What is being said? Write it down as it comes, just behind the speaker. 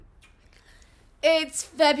It's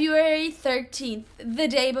February 13th, the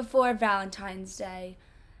day before Valentine's Day.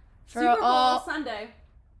 For Super Bowl Sunday.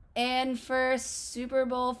 And for Super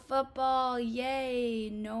Bowl football, yay.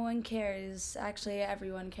 No one cares. Actually,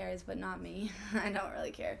 everyone cares, but not me. I don't really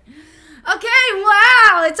care. Okay,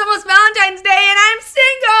 wow. It's almost Valentine's Day and I'm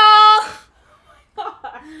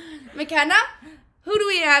single. Makena, who do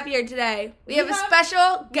we have here today? We have a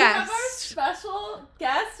special guest. We have our special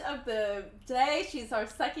guest of the day. She's our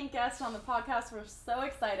second guest on the podcast. We're so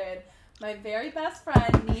excited. My very best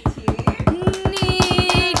friend, Niti.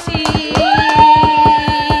 Niti.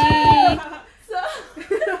 So,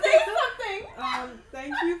 say something.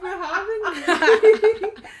 Thank you for having me.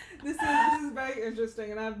 This is very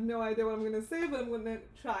interesting, and I have no idea what I'm going to say, but I'm going to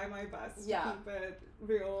try my best to keep it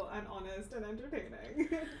real and honest and entertaining.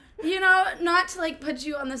 You know, not to, like, put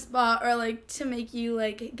you on the spot or, like, to make you,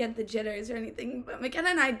 like, get the jitters or anything, but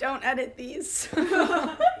Makena and I don't edit these. We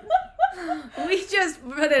just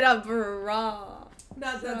put it up raw.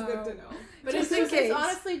 That's good to know. But just in case. It's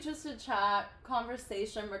honestly just a chat,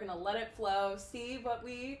 conversation. We're going to let it flow, see what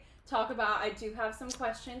we talk about. I do have some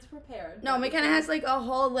questions prepared. No, Makena has, like, a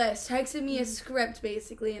whole list. Texted me a script,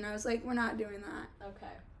 basically, and I was like, we're not doing that.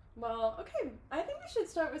 Okay. Well, okay. I think we should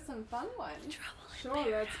start with some fun ones. Sure,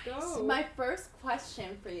 let's go. So my first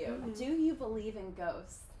question for you. Do you believe in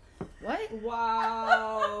ghosts? What?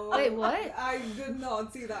 Wow. Wait, what? I did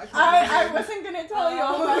not see that. I wasn't going to tell you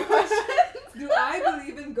all my questions. Do I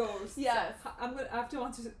believe in ghosts? Yes. I'm going to have to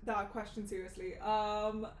answer that question seriously.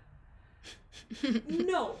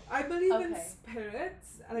 No, I believe in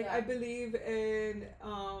spirits. Like, I believe in,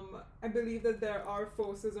 I believe that there are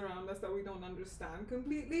forces around us that we don't understand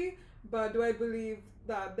completely. But do I believe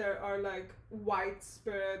that there are, like, white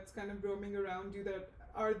spirits kind of roaming around you that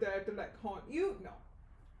are there to, like, haunt you? No.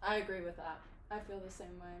 I agree with that. I feel the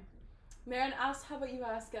same way. Maren, how about you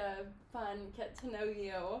ask a fun, get to know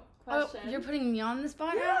you question? Oh, you're putting me on the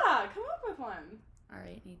spot now? Yeah, come up with one. All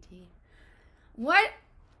right, Niti. What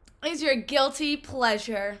is your guilty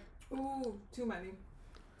pleasure? Ooh, too many.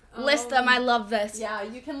 List them. I love this. Yeah,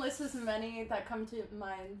 you can list as many that come to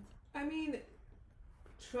mind. I mean,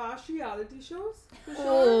 trash reality shows, for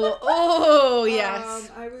sure. Oh,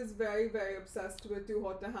 yes. I was very, very obsessed with Too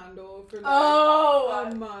Hot to Handle for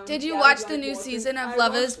like a month. Did you watch the new season of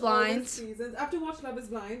Love is Blind? I have to watch Love is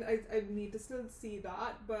Blind. I need to still see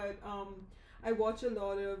that, but I watch a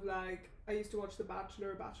lot of, like, I used to watch The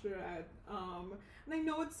Bachelor, Bachelorette, and I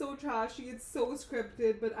know it's so trashy, it's so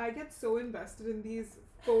scripted, but I get so invested in these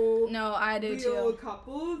I do real too.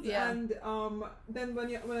 couples, yeah. And then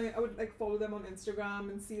when I would, like, follow them on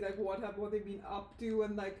Instagram and see, like, what they've been up to,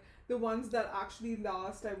 and, like, the ones that actually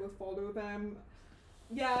last, I will follow them.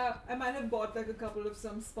 Yeah, I might have bought, like, a couple of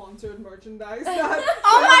some sponsored merchandise.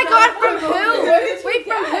 Oh my God, from who? Wait,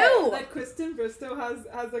 from who? Like, Kristen Bristow has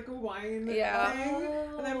like a wine thing,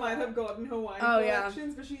 and I might have gotten her wine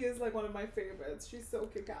collections, but she is, like, one of my favorites. She's so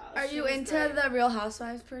kick-ass. Are you into the Real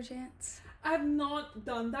Housewives, perchance? I've not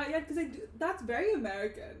done that yet, because that's very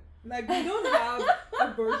American. Like, we don't have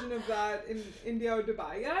a version of that in India or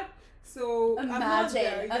Dubai yet. So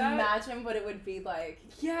imagine what it would be like.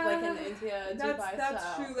 Yeah, like in India, Dubai that's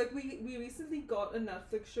style. true. Like, we recently got a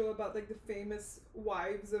Netflix show about, like, the famous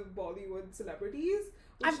wives of Bollywood celebrities.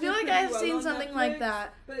 I feel like I've seen something Netflix, like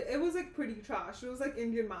that. But it was, like, pretty trash. It was like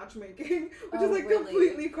Indian matchmaking, which is, like, really?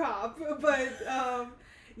 completely crap. But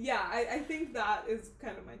yeah, I think that is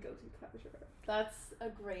kind of my guilty pleasure. That's a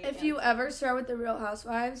great If you ever start with the Real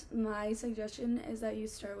Housewives, my suggestion is that you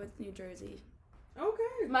start with New Jersey.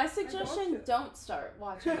 Okay. My suggestion, don't start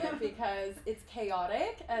watching it because it's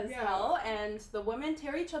chaotic as hell, and the women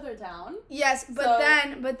tear each other down. Yes, but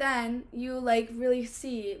then you, like, really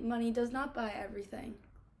see money does not buy everything.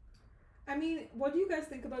 I mean, what do you guys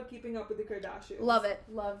think about Keeping Up with the Kardashians? Loved it.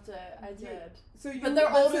 I did. But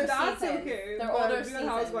they're older that's seasons. okay. They're but older Real seasons.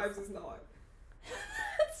 Housewives is not.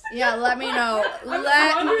 Yeah, let me know.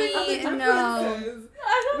 Let me know.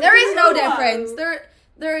 There There is no difference.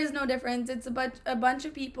 There is no difference. It's a bunch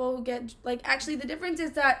of people who get, like, actually the difference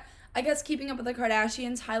is that I guess Keeping Up with the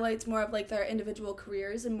Kardashians highlights more of, like, their individual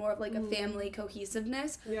careers and more of, like, a family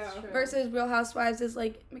cohesiveness. Yeah. Versus Real Housewives is,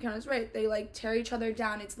 like, Makena's right. They, like, tear each other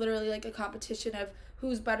down. It's literally, like, a competition of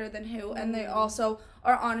who's better than who. And they also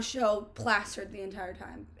are on a show plastered the entire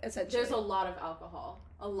time, essentially. There's a lot of alcohol.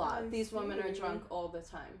 A lot. These women are drunk all the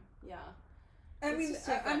time. Yeah. I mean,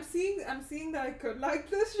 I'm seeing that I could like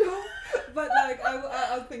this show, but, like,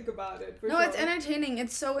 I'll think about it. No, it's entertaining.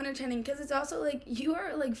 It's so entertaining because it's also, like, you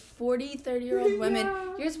are, like, 40, 30-year-old women.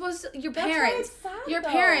 You're supposed to, your parents,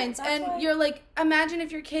 you're like, imagine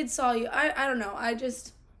if your kids saw you. I don't know.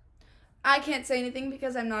 I can't say anything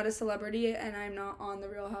because I'm not a celebrity and I'm not on The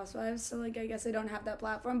Real Housewives, so, like, I guess I don't have that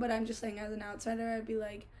platform, but I'm just saying as an outsider, I'd be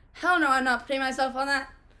like, hell no, I'm not putting myself on that.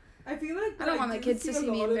 I feel like I don't want my kids to see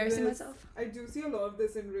me embarrassing myself. I do see a lot of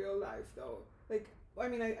this in real life, though. Like, I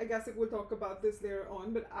mean, I guess we'll talk about this later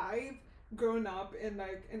on, but I've grown up in,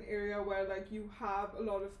 like, an area where, like, you have a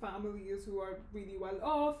lot of families who are really well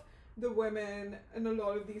off. The women, and a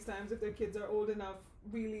lot of these times, if their kids are old enough,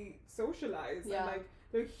 really socialize. Yeah. And, like,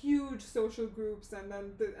 they're huge social groups, and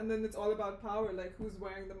then it's all about power, like, who's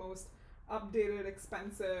wearing the most updated,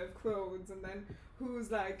 expensive clothes, and then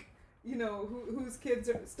who's, like, you know, whose kids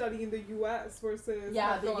are studying in the U.S. versus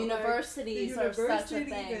the universities are such a thing.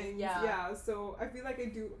 Things. Yeah, so I feel like I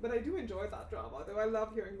do enjoy that drama, though. I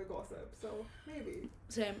love hearing the gossip, so maybe.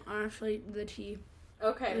 Same, honestly, the tea.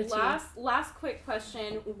 Okay, last quick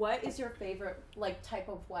question. What is your favorite, like, type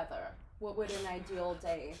of weather? What would an ideal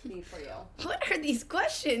day be for you? What are these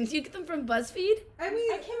questions? You get them from BuzzFeed? I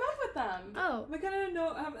mean, I came up with them. Oh. Makena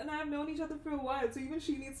and I have known each other for a while, so even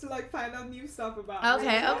she needs to, like, find out new stuff about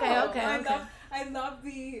Okay. I love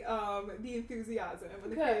the enthusiasm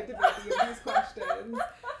and the creativity of these questions.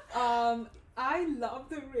 I love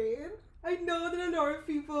the rain. I know that a lot of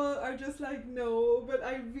people are just like, no, but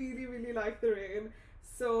I really, really like the rain.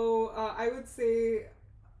 So I would say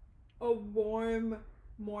a warm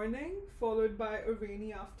morning followed by a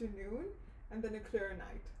rainy afternoon and then a clear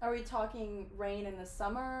night. Are we talking rain in the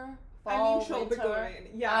summer? Fall, I mean tropical winter? rain.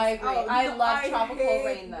 Yes. I agree. I love tropical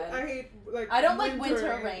rain then. I hate I don't like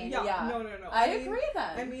winter rain. Yeah. No. I agree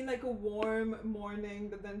then. I mean like a warm morning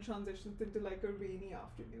that then transitions into like a rainy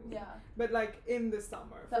afternoon. Yeah. But like in the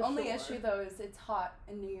summer. The only issue though is it's hot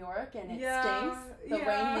in New York and it stinks. The Yeah.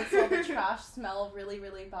 rain makes all the trash smell really,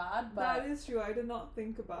 really bad. But that is true. I did not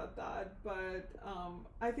think about that. But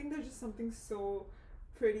I think there's just something so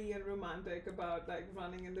pretty and romantic about like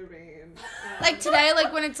running in the rain. Like today,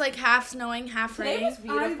 like when it's like half snowing, half rain. Today was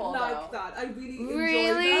beautiful. I like that. I really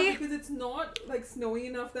Really? enjoy that because it's not like snowy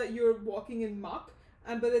enough that you're walking in muck,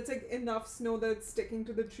 but it's like enough snow that it's sticking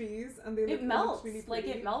to the trees and they it melts. Really like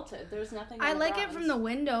it melted. There's nothing. I like it from the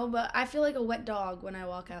window, but I feel like a wet dog when I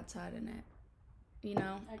walk outside in it. You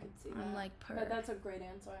know, I could see that. I'm like purr. But that's a great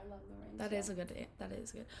answer. I love the rain. That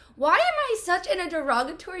is good. Why am I such in a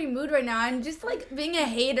derogatory mood right now? I'm just like being a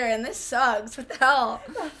hater, and this sucks. What the hell?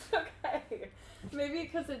 That's okay. Maybe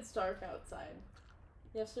because it's dark outside.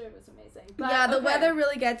 Yesterday was amazing. But, yeah, the weather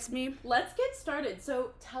really gets me. Let's get started.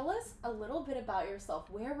 So tell us a little bit about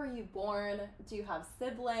yourself. Where were you born? Do you have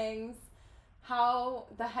siblings? How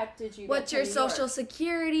the heck did you What's get your to New social York?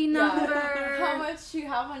 security number? How much do you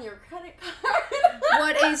have on your credit card?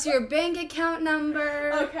 What is your bank account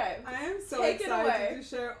number? Okay. I am so Take excited to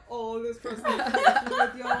share all this personal information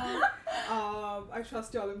with y'all. I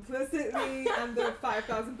trust y'all implicitly and the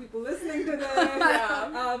 5,000 people listening to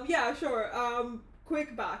this. Yeah, sure.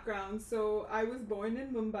 Quick background. So I was born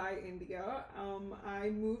in Mumbai, India.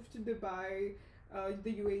 I moved to Dubai,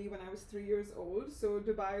 the UAE, when I was 3 years old. So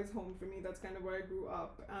Dubai is home for me. That's kind of where I grew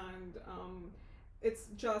up. And it's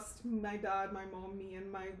just my dad, my mom, me, and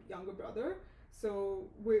my younger brother. So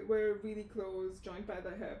we're really close, joined by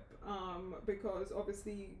the hip, because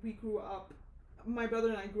obviously we grew up, my brother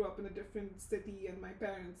and I grew up in a different city, and my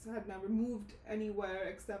parents had never moved anywhere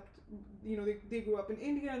except, you know, they grew up in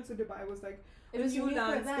India, and so Dubai was like it was a new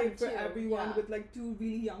landscape for everyone with like 2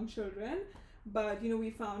 really young children. But, you know,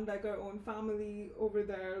 we found like our own family over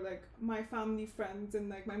there, like my family friends and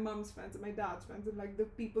like my mom's friends and my dad's friends and like the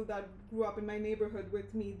people that grew up in my neighborhood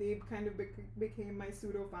with me, they kind of became my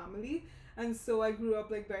pseudo family. And so I grew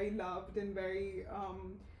up like very loved and very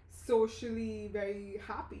socially very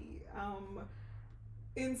happy.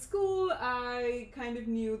 In school, I kind of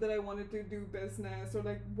knew that I wanted to do business or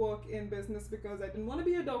like work in business because I didn't want to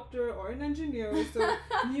be a doctor or an engineer. So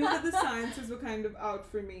knew that the sciences were kind of out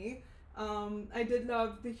for me. I did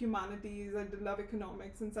love the humanities, I did love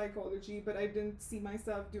economics and psychology, but I didn't see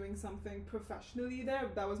myself doing something professionally there.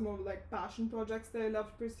 That was more like passion projects that I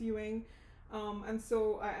loved pursuing. And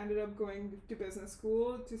so I ended up going to business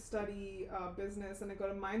school to study business, and I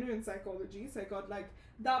got a minor in psychology. So I got like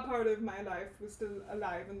that part of my life was still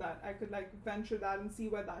alive and that I could like venture that and see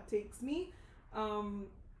where that takes me.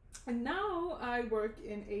 And now I work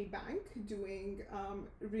in a bank doing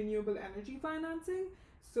renewable energy financing.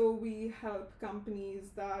 So we help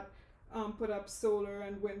companies that put up solar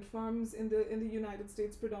and wind farms in the United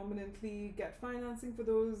States predominantly, get financing for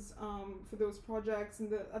those projects,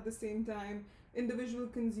 and at the same time, individual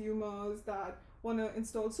consumers that want to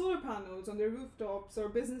install solar panels on their rooftops, or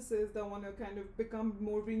businesses that want to kind of become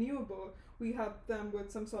more renewable, we help them with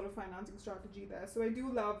some sort of financing strategy there. So I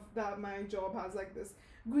do love that my job has like this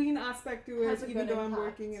green aspect to it, even though I'm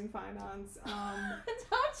working in finance.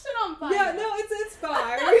 Don't shit on finance. Yeah, no, it's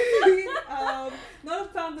fine. Not a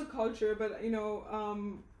fan of the culture, but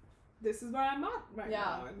this is where I'm at right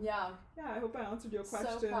now. And yeah, I hope I answered your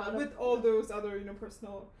question with all those other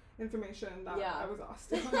personal information that I was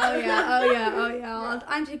asked. Oh yeah.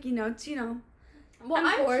 I'm taking notes. Well,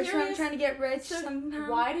 I'm poor, curious, so I'm trying to get rich so somehow.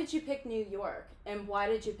 Why did you pick New York? And why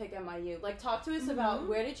did you pick NYU? Like, talk to us about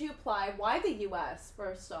where did you apply? Why the U.S.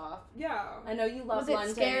 first off? Yeah. I know you love London. London.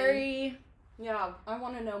 Was it scary? Yeah, I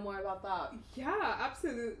want to know more about that. Yeah,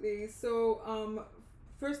 absolutely. So,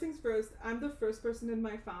 first things first, I'm the first person in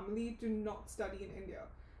my family to not study in India.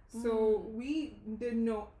 So we didn't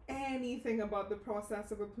know anything about the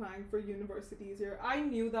process of applying for universities here. I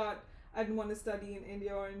knew that I didn't want to study in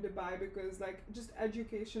India or in Dubai because just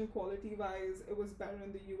education quality wise, it was better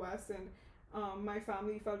in the US, and my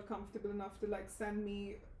family felt comfortable enough to send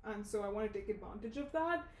me, and so I want to take advantage of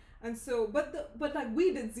that. And so, but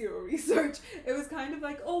we did zero research. It was kind of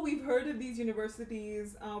we've heard of these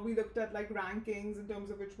universities. We looked at rankings in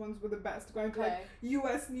terms of which ones were the best, going to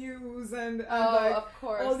US News and of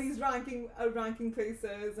course, all these ranking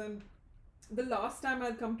places. And the last time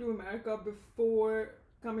I'd come to America before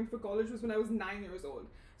coming for college was when I was 9 years old.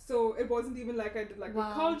 So it wasn't even I did a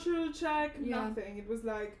cultural check, nothing. It was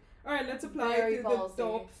all right, let's apply to the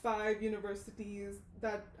top 5 universities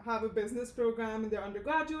that have a business program in their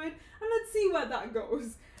undergraduate, and let's see where that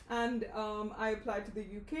goes. And I applied to the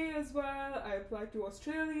UK as well. I applied to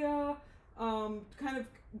Australia, kind of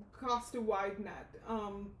cast a wide net.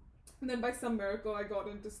 And then by some miracle, I got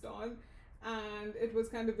into Ston. And it was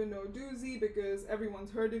kind of a no-doozy because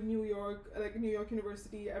everyone's heard of New York, New York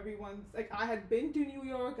University. Everyone's I had been to New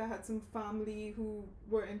York. I had some family who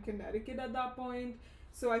were in Connecticut at that point.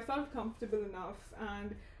 So I felt comfortable enough,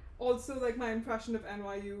 and also my impression of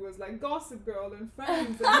NYU was Gossip Girl and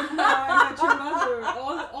Friends and How I Met Your Mother,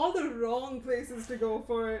 all the wrong places to go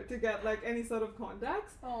to get any sort of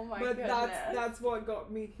context. Oh my goodness. But that's what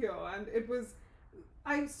got me here, and it was,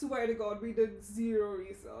 I swear to God, we did zero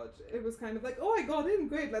research. It was kind of oh, I got in,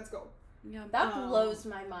 great, let's go. Yeah, that blows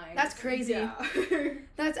my mind. That's crazy. Yeah.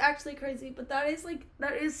 That's actually crazy, but that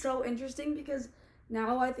is so interesting because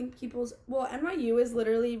now I think NYU is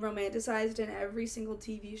literally romanticized in every single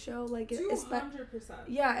TV show. 200%.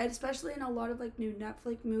 Yeah, especially in a lot of new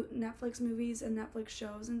Netflix movies and Netflix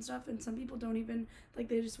shows and stuff. And some people don't even they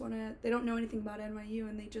just they don't know anything about NYU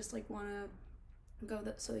and they just want to go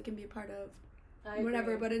so they can be a part of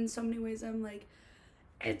whatever. But in so many ways, I'm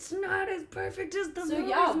it's not as perfect as the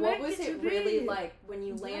movies what was it really like when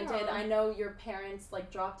you landed? I know your parents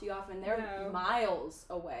dropped you off and they're miles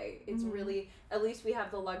away. It's really, at least we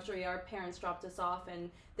have the luxury, our parents dropped us off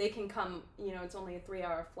and they can come, it's only a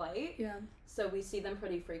 3-hour flight. Yeah. So we see them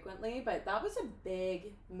pretty frequently, but that was a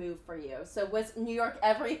big move for you. So was New York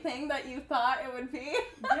everything that you thought it would be?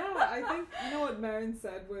 Yeah, I think, what Maren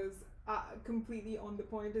said was completely on the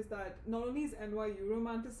point, is that not only is NYU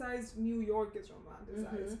romanticized, New York is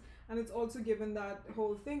romanticized. And it's also given that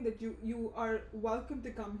whole thing that you are welcome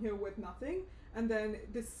to come here with nothing, and then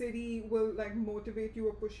the city will motivate you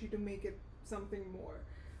or push you to make it something more.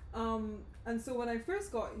 And so when I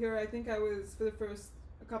first got here, I think I was, for the first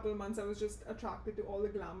couple of months, I was just attracted to all the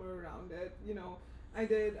glamour around it.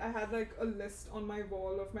 I had a list on my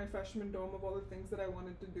wall of my freshman dorm of all the things that I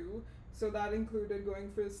wanted to do. So that included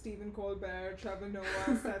going for Stephen Colbert, Trevor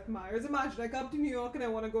Noah, Seth Meyers. Imagine I come to New York and I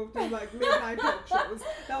want to go to late night talk shows.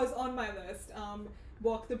 That was on my list.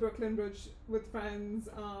 Walk the Brooklyn Bridge with friends.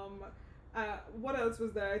 What else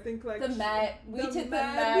was there? I think the Met. We did the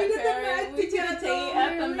Met. We did the Met. We did a date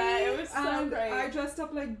at the Met. It was so great. I dressed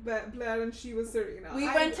up like Blair and she was Serena. We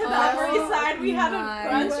went to the Upper East Side. We had a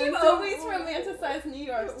brunch. You always romanticize New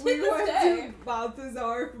York to this day. We went to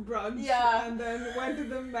Balthazar for brunch. Yeah. And then went to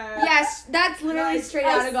the Met. Yes, that's literally straight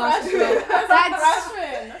out of Gossip Girl. That's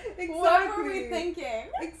freshman. Exactly. What were we thinking?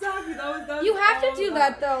 Exactly. That was you have to do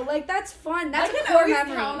that though. That's fun. That's I can a core always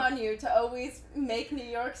memory. count on you to always make New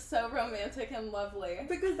York so romantic and lovely.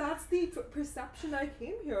 Because that's the perception I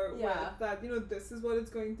came here with. That this is what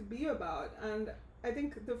it's going to be about. And I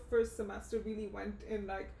think the first semester really went in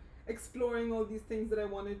exploring all these things that I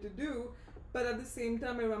wanted to do. But at the same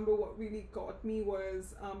time, I remember what really got me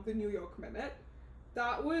was the New York Minute.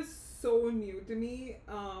 that was so new to me.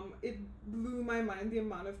 It blew my mind the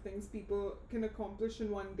amount of things people can accomplish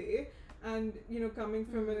in one day. And, you know, coming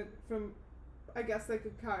from I guess like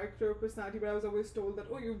a character or personality where I was always told that,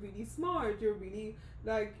 oh, you're really smart, you're really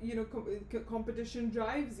like, you know, competition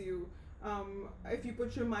drives you. If you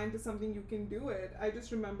put your mind to something, you can do it. I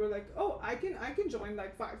just remember like, oh, I can join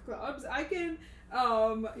like 5 clubs. I can,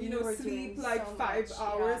 you know, sleep like so 5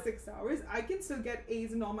 hours, 6 hours. I can still get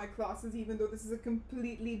A's in all my classes, even though this is a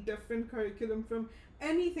completely different curriculum from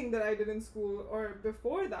anything that I did in school or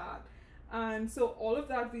before that. And so all of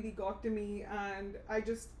that really got to me, and I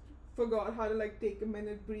just forgot how to like take a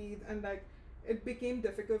minute, breathe, and like it became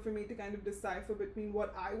difficult for me to kind of decipher between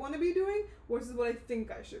what I want to be doing versus what I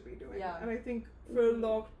think I should be doing. Yeah. And I think for a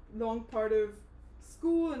long part of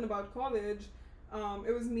school and about college,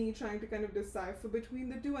 it was me trying to kind of decipher between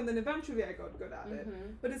the two, and then eventually I got good at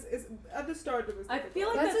it. But it's at the start it was difficult. I feel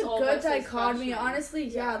like that's a good dichotomy. Honestly,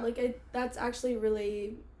 yeah, like that's actually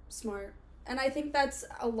really smart. And I think that's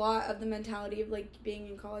a lot of the mentality of, like, being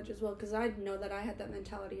in college as well, because I know that I had that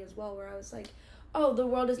mentality as well, where I was like, oh, the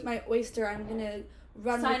world is my oyster, I'm going to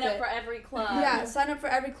run with it. Sign up for every club. Yeah, sign up for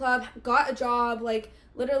every club, got a job, like,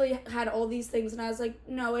 literally had all these things, and I was like,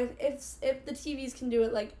 no, if the TVs can do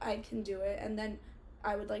it, like, I can do it. And then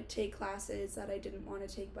I would, like, take classes that I didn't want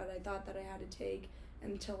to take, but I thought that I had to take,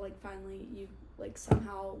 until, like, finally you, like,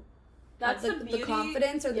 somehow that's have the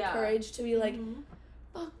confidence or the courage to be like,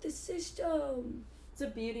 fuck the system. It's a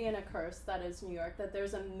beauty and a curse that is New York, that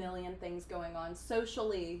there's a million things going on.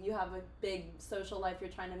 Socially, you have a big social life, you're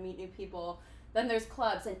trying to meet new people. Then there's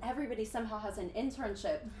clubs, and everybody somehow has an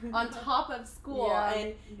internship on top of school.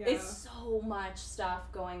 And it's so much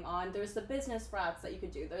stuff going on. There's the business frats that you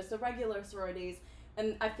could do. There's the regular sororities.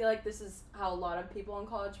 And I feel like this is how a lot of people in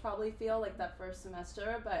college probably feel, like that first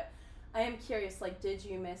semester. But I am curious, like, did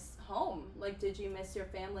you miss home? Like, did you miss your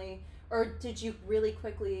family? Or did you really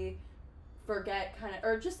quickly forget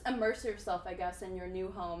or just immerse yourself, I guess, in your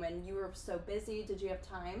new home, and you were so busy? Did you have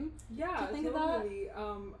time to think totally.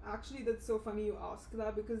 Actually, that's so funny you ask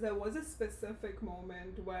that, because there was a specific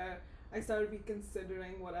moment where I started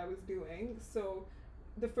reconsidering what I was doing. So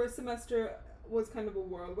the first semester was kind of a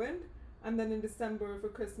whirlwind, and then in December for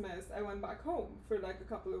Christmas, I went back home for like a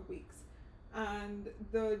couple of weeks. And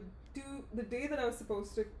the day that I was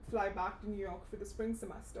supposed to fly back to New York for the spring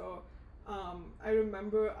semester, I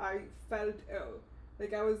remember I felt ill.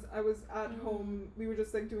 Like I was at home, we were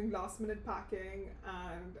just like doing last minute packing,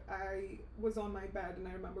 and I was on my bed, and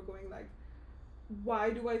I remember going like,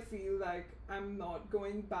 why do I feel like I'm not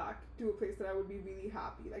going back to a place that I would be really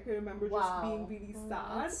happy? Like I remember just being really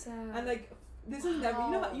sad. And like this is never,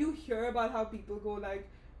 you know how you hear about how people go like,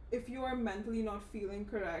 if you are mentally not feeling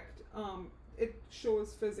correct, it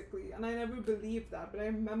shows physically, and I never believed that, but I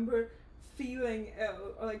remember feeling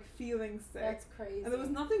ill or like feeling sick. That's crazy. And there was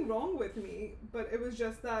nothing wrong with me, but it was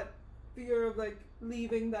just that fear of like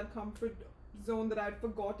leaving that comfort zone that I'd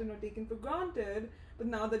forgotten or taken for granted. But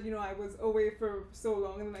now that, you know, I was away for so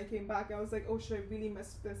long, and then I came back, I was like, oh shit, I really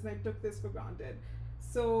missed this, and I took this for granted.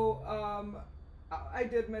 So I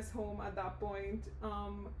did miss home at that point.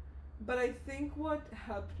 But I think what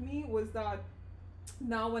helped me was that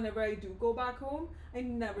now whenever I do go back home, I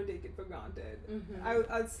never take it for granted.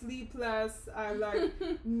 I'll sleep less. I like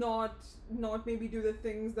not maybe do the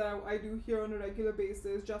things that I do here on a regular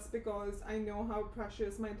basis, just because I know how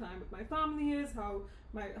precious my time with my family is, how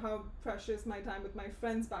precious my time with my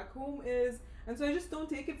friends back home is, and so I just don't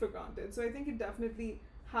take it for granted. So I think it definitely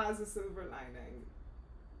has a silver lining.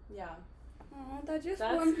 Yeah. Oh, that just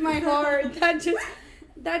warmed my heart.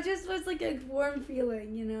 That just was like a warm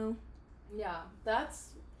feeling, you know. Yeah,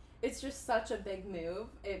 it's just such a big move.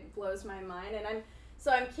 It blows my mind, and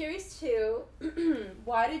I'm curious too.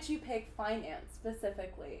 Why did you pick finance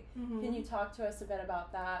specifically? Can you talk to us a bit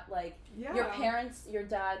about that? Like your parents, your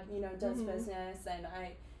dad, you know, does business, and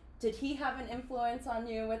did he have an influence on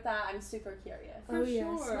you with that? I'm super curious. For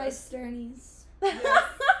sure. My Sternies. Yes.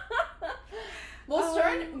 Well,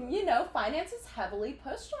 Stern, you know, finance is heavily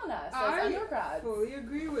pushed on us as undergrads. I fully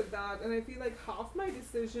agree with that, and I feel like half my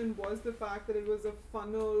decision was the fact that it was a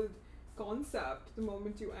funneled concept the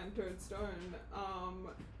moment you entered Stern.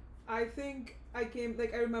 I think I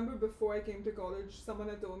remember before I came to college, someone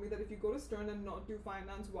had told me that if you go to Stern and not do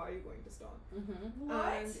finance, why are you going to Stern?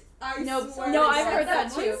 What? No, I've heard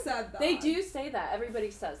that too. Said that. They do say that. Everybody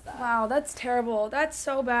says that. Wow, that's terrible. That's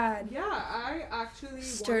so bad. Yeah, I actually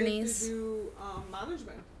wanted to do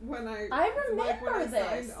management when I remember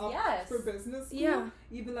this. Signed up for business school. Yeah.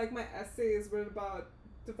 Even like my essays were about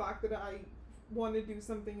the fact that I want to do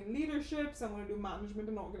something in leadership, so I want to do management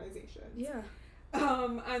and organization. Yeah.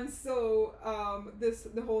 And so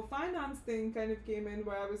the whole finance thing kind of came in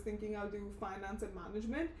where I was thinking I'll do finance and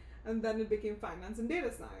management, and then it became finance and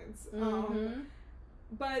data science.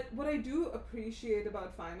 But what I do appreciate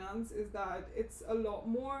about finance is that it's a lot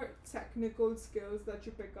more technical skills that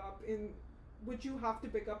you pick up in, which you have to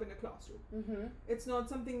pick up in a classroom. It's not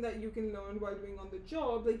something that you can learn while doing on the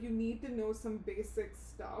job. Like, you need to know some basic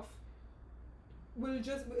stuff. It'll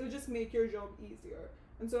just make your job easier.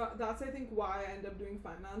 And so that's, I think, why I end up doing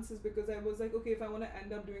finance, is because I was like, okay, if I want to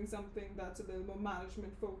end up doing something that's a little more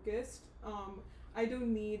management focused, I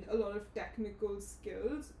don't need a lot of technical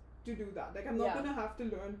skills to do that. Like, I'm not going to have to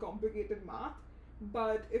learn complicated math,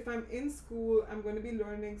 but if I'm in school, I'm going to be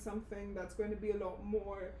learning something that's going to be a lot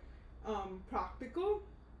more practical.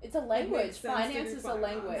 It's a language. Finance is a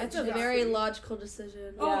language. That's a very logical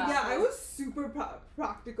decision. Oh yeah, I was super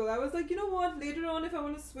practical. I was like, you know what? Later on, if I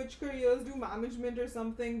want to switch careers, do management or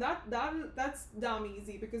something, that's damn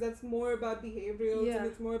easy, because that's more about behaviorals and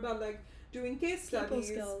it's more about like doing case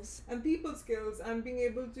studies and people skills and being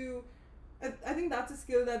able to. I think that's a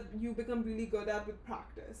skill that you become really good at with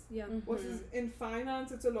practice. Yeah. Versus in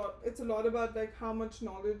finance, it's a lot about like how much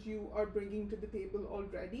knowledge you are bringing to the table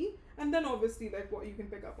already, and then obviously like what you can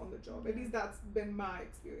pick up on the job. At least that's been my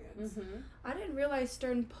experience. I didn't realize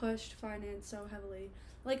Stern pushed finance so heavily.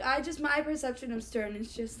 Like, my perception of Stern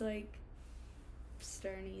is just like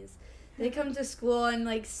Sternies. They come to school in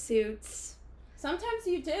like suits. Sometimes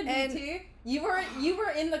you did, Niti. You were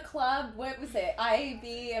in the club. What was it?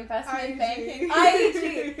 IAB, investment banking.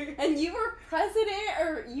 IAG. And you were president,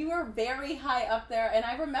 or you were very high up there. And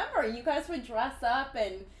I remember you guys would dress up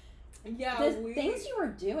and things you were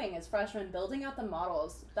doing as freshmen, building out the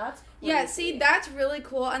models. That's crazy. Yeah. See, that's really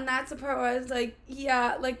cool, and that's the part where I was like,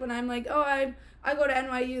 like when I'm like, oh, I go to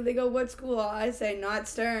NYU. They go, what school? I say, not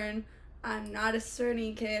Stern. I'm not a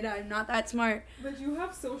Cerny kid. I'm not that smart. But you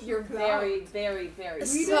have social You're clout. very, very, very.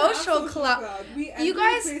 We social clout. We you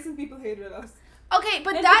guys. Place and people hated us. Okay,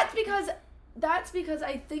 but that's because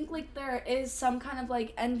I think like there is some kind of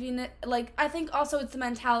like envy. Like, I think also it's the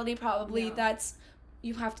mentality probably that's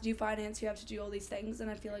you have to do finance, you have to do all these things,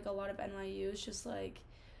 and I feel like a lot of NYU is just like.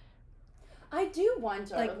 I do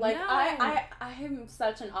wonder. Like no. I am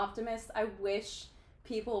such an optimist. I wish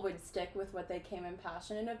people would stick with what they came in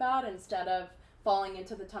passionate about instead of falling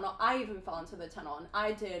into the tunnel. I even fell into the tunnel, and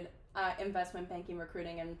I did investment banking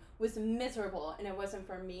recruiting and was miserable, and it wasn't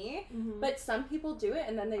for me. But some people do it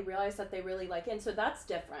and then they realize that they really like it, and so that's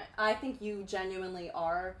different. I think you genuinely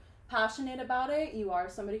are passionate about it. You are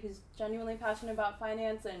somebody who's genuinely passionate about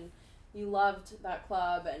finance, and you loved that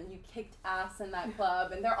club and you kicked ass in that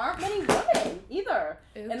club, and there aren't many women either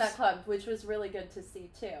in that club, which was really good to see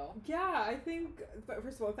too. Yeah, I think,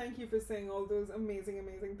 first of all, thank you for saying all those amazing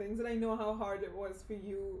things, and I know how hard it was for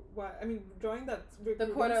you. During that the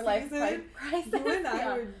quarter life crisis, you and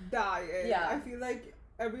I were dying. Yeah. I feel like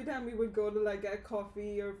every time we would go to like get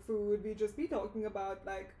coffee or food, we'd just be talking about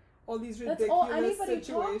like all these ridiculous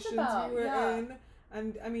situations we were in.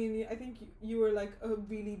 And I mean, I think you were like a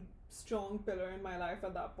really strong pillar in my life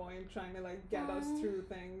at that point, trying to like get us through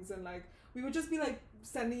things, and like we would just be like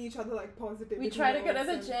sending each other like positivity. We try to go to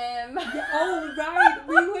the gym. Yeah, oh right,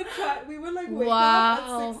 we would like wake up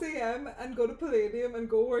at 6 a.m. and go to Palladium and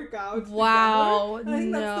go work out together. And I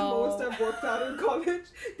think that's the most I've worked out in college,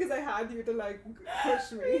 because I had you to like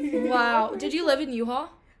push me. Wow. Did you live in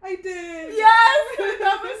U-Haul? I did.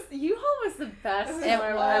 Yes, U-Haul was the best It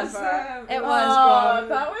summer was. ever. It was.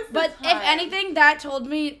 That was. But time. if anything, that told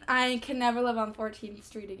me I can never live on 14th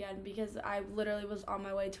Street again, because I literally was on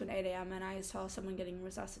my way to an 8 a.m. and I saw someone getting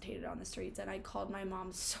resuscitated on the streets, and I called my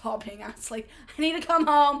mom sobbing. I was like, I need to come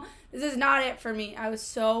home. This is not it for me. I was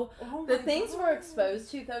so. The things we're exposed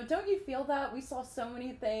to, though, don't you feel that? We saw so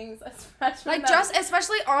many things, especially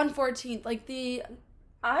especially on 14th, like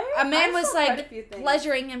a man was like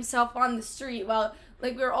pleasuring himself on the street while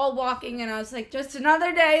like we were all walking, and I was like, just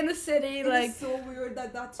another day in the city. It's so weird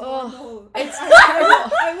that's normal. It's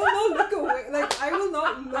I will not look away. Like, I will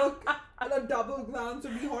not look at a double glance or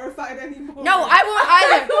be horrified anymore. No, I won't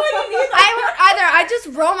either. I won't either. I just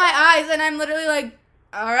roll my eyes and I'm literally like,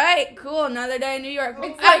 all right, cool, another day in New York.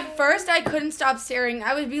 At first, I couldn't stop staring.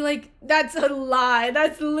 I would be like, that's a lie.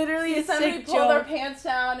 That's literally a sick pull their pants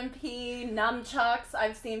down and pee, nunchucks.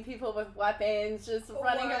 I've seen people with weapons just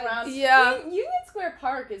running around. Yeah. Union Square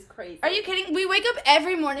Park is crazy. Are you kidding? We wake up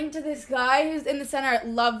every morning to this guy who's in the center.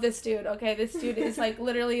 Love this dude, okay? This dude is like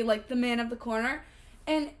literally like the man of the corner.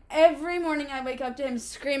 And every morning I wake up to him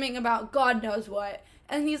screaming about God knows what.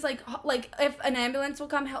 And he's like if an ambulance will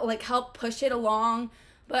come, he'll like help push it along.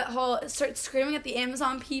 but he'll start screaming at the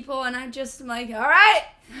Amazon people, and I'm just like, all right,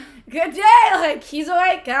 good day. Like, he's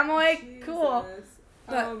awake, I'm awake, Jesus. cool.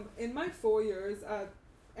 But, in my 4 years at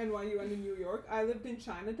NYU and in New York, I lived in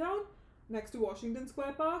Chinatown, next to Washington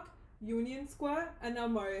Square Park, Union Square, and now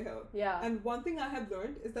Murray Hill. Yeah. And one thing I have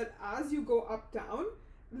learned is that as you go uptown,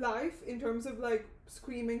 life in terms of like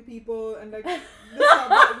screaming people and like the stuff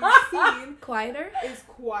that we've seen is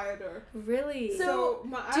quieter. Really? So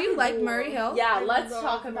do you like Murray Hill? Yeah, let's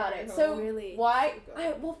talk about it. So really? Why?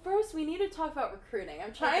 Well, first we need to talk about recruiting.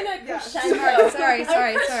 I'm trying to crescendo. Sorry.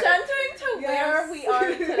 I'm crescendoing to where we are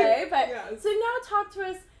today. But Yes. so now talk to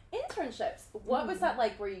us. Internships. What was that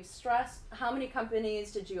like? Were you stressed? How many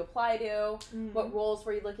companies did you apply to? What roles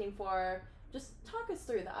were you looking for? Just talk us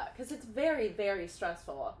through that, because it's very, very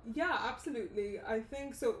stressful. Yeah, absolutely. I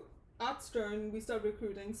think so. At Stern, we started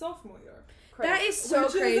recruiting sophomore year. That is so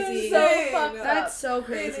crazy. That's so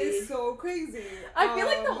crazy. It is so crazy. I feel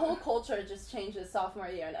like the whole culture just changes sophomore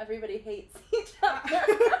year, and everybody hates each other.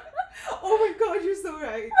 Oh my god, you're so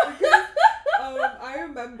right. Because I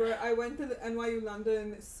remember I went to the NYU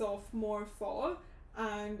London sophomore fall,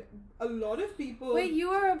 and a lot of people... Wait, you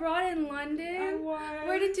were abroad in London? I was.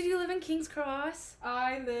 Where did you live in King's Cross?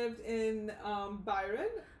 I lived in Byron,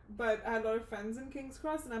 but I had a lot of friends in King's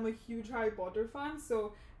Cross, and I'm a huge Harry Potter fan,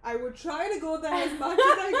 so I would try to go there as much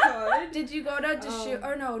as I could. Did you go to Dishoom?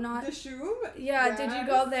 Or no, not... Dishoom? Yeah, yes, did you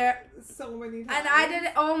go there? So many times. And I did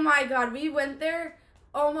it. Oh my god, we went there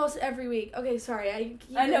almost every week. Okay, sorry.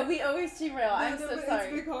 I know, we always derail. I'm so sorry.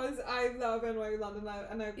 It's because I love NYU London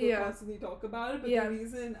and I could constantly talk about it, but the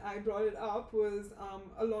reason I brought it up was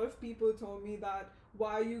a lot of people told me that,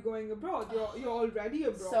 why are you going abroad? You're already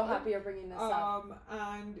abroad. So happy you're bringing this up.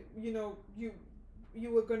 And, you know,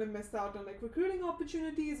 you were going to miss out on like recruiting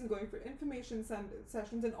opportunities and going for information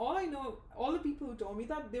sessions, and all the people who told me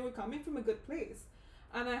that, they were coming from a good place.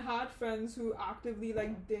 And I had friends who actively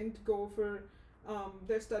like didn't go for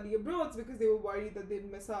their study abroads because they were worried that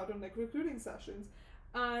they'd miss out on like recruiting sessions.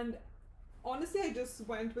 And honestly, I just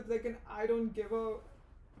went with like an I don't give a ...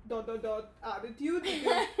 attitude,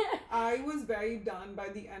 because I was very done by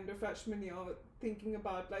the end of freshman year thinking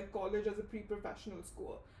about like college as a pre-professional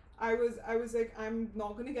school. I was like, I'm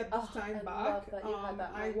not gonna get this time back.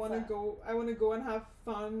 I want to go and have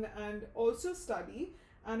fun and also study.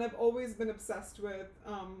 And I've always been obsessed with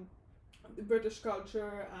British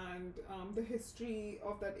culture and the history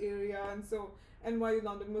of that area, and so NYU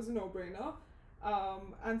London was a no-brainer.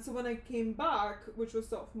 And so when I came back, which was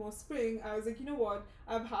sophomore spring, I was like, you know what,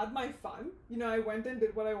 I've had my fun. You know, I went and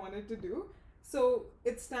did what I wanted to do. So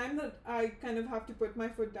it's time that I kind of have to put my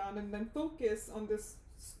foot down and then focus on this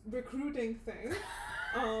recruiting thing.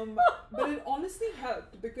 But it honestly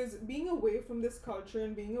helped, because being away from this culture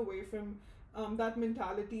and being away from that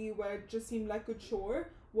mentality where it just seemed like a chore,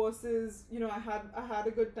 versus, you know, I had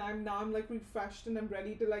a good time. Now I'm like refreshed and I'm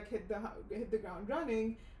ready to like hit the ground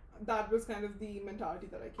running. That was kind of the mentality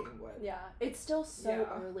that I came with. Yeah, it's still so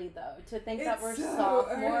early though to think that we're so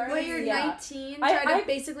sophomores. But you're 19, trying to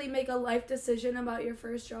basically make a life decision about your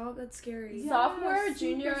first job. That's scary. Yeah, sophomore,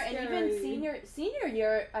 junior, and even senior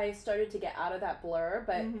year, I started to get out of that blur.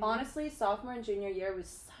 But honestly, sophomore and junior year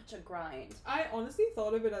was such a grind. I honestly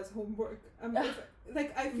thought of it as homework.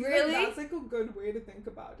 Like I feel like that's like a good way to think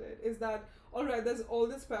about it. Is that alright? There's all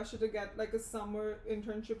this pressure to get like a summer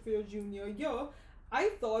internship for your junior year.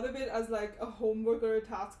 I thought of it as like a homework or a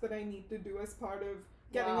task that I need to do as part of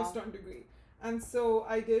getting a STEM degree. And so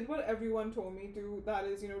I did what everyone told me to, that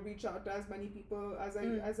is, you know, reach out to as many people as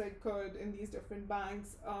I could in these different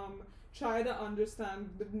banks, try to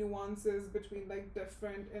understand the nuances between like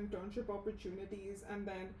different internship opportunities, and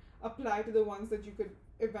then apply to the ones that you could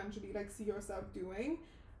eventually like see yourself doing.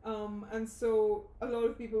 And so a lot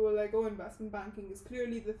of people were like, oh, investment banking is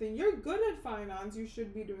clearly the thing. You're good at finance, you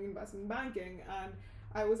should be doing investment banking. And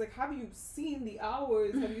I was like, have you seen the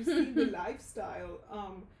hours? Have you seen the lifestyle?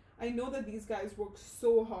 I know that these guys work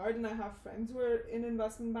so hard, and I have friends who are in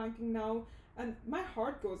investment banking now, and my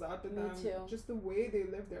heart goes out to them. Me too. Just the way they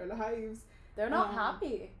live their lives. They're not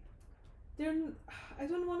happy. I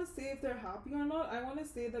don't want to say if they're happy or not. I want to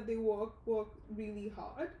say that they work really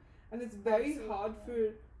hard, and it's very hard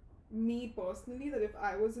for me personally, that if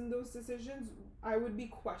I was in those decisions, I would be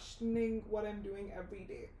questioning what I'm doing every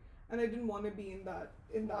day, and I didn't want to be in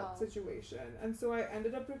that situation. And so I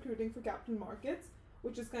ended up recruiting for capital markets,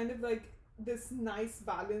 which is kind of like this nice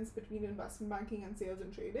balance between investment banking and sales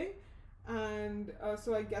and trading. And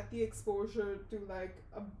so I get the exposure to like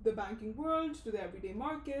the banking world, to the everyday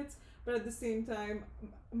markets, but at the same time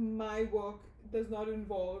my work does not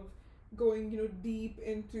involve going, you know, deep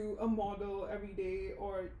into a model every day,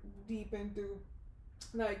 or deep into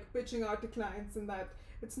like pitching out to clients, and that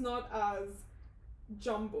it's not as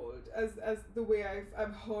jumbled as the way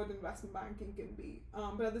I've heard investment banking can be.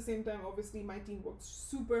 But at the same time, obviously my team works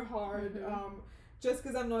super hard. Just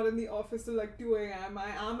because I'm not in the office till like 2 a.m.,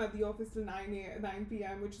 I am at the office till 9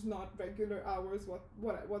 p.m., which is not regular hours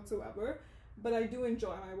whatsoever. But I do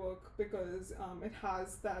enjoy my work because it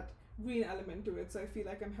has that green element to it. So I feel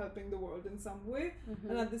like I'm helping the world in some way.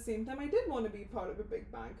 And at the same time, I did want to be part of a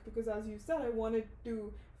big bank because, as you said, I wanted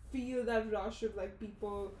to feel that rush of like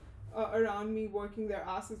people around me working their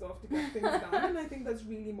asses off to get things done. And I think that's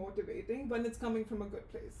really motivating when it's coming from a good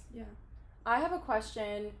place. Yeah. I have a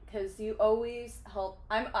question because you always help.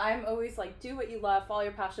 I'm always like, do what you love, follow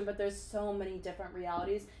your passion, but there's so many different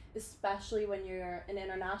realities, especially when you're an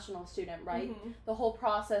international student, right? The whole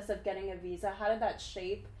process of getting a visa, how did that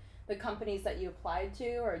shape the companies that you applied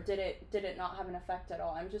to, or did it not have an effect at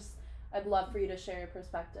all? I'd love for you to share your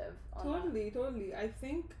perspective on that. Totally. I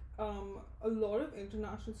think a lot of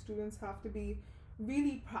international students have to be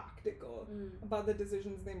really practical about the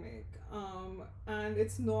decisions they make, and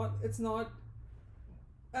it's not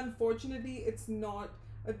unfortunately it's not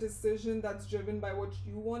a decision that's driven by what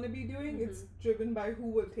you want to be doing. It's driven by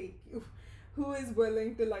who will take you, who is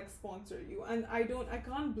willing to like sponsor you. And I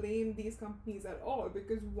can't blame these companies at all,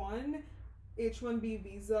 because one H-1B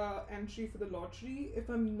visa entry for the lottery, if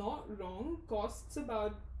I'm not wrong, costs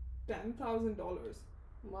about $10,000.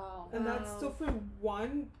 Wow. And that's so for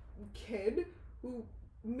one kid who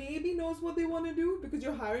maybe knows what they want to do, because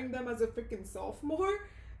you're hiring them as a freaking sophomore,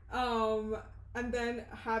 and then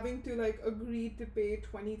having to like agree to pay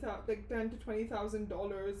 $10,000 to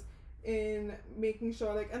 $20,000 in making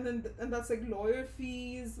sure like, and that's like lawyer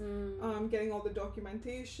fees, getting all the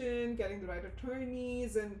documentation, getting the right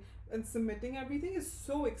attorneys, and submitting everything is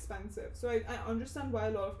so expensive. So I understand why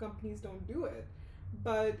a lot of companies don't do it,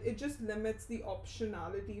 but it just limits the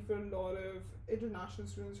optionality for a lot of international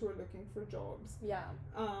students who are looking for jobs. Yeah.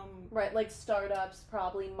 Right, like startups,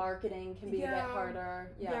 probably marketing can be a bit harder.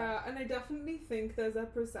 Yeah, and I definitely think there's a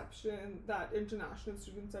perception that international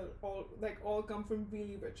students are all come from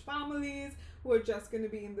really rich families who are just going to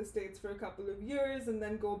be in the States for a couple of years and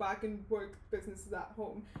then go back and work businesses at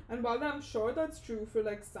home. And while I'm sure that's true for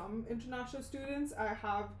like some international students, I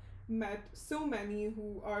have met so many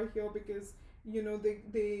who are here because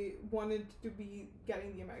they wanted to be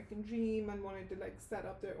getting the American dream and wanted to like set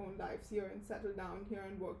up their own lives here and settle down here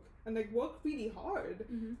and work really hard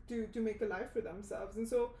to make a life for themselves. And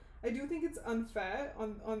so I do think it's unfair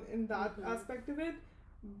on in that aspect of it,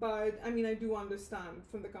 but I mean I do understand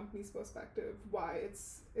from the company's perspective why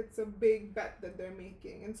it's a big bet that they're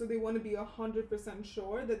making, and so they want to be 100%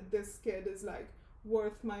 sure that this kid is like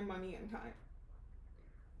worth my money and time.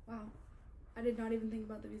 Wow. I did not even think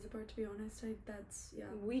about the visa part, to be honest.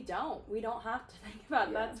 We don't have to think about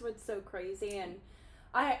it. That's what's so crazy. And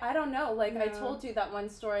I don't know, like I told you that one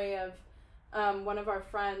story of one of our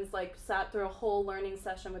friends like sat through a whole learning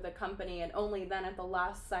session with a company, and only then at the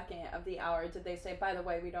last second of the hour did they say, by the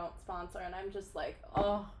way, we don't sponsor. And I'm just like,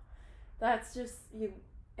 oh, that's just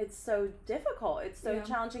it's so difficult, it's so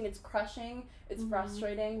challenging, it's crushing, it's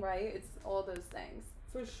frustrating, right? It's all those things.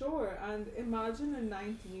 For sure. And imagine a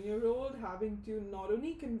 19-year-old having to not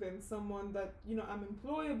only convince someone that, I'm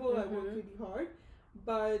employable, I work really hard,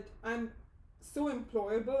 but I'm so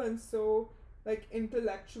employable and so like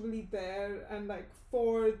intellectually there and like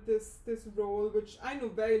for this role, which I know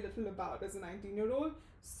very little about as a 19-year-old,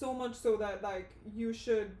 so much so that like you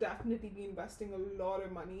should definitely be investing a lot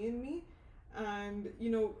of money in me. And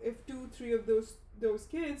if 2-3 of those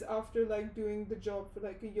kids after like doing the job for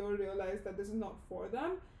like a year realize that this is not for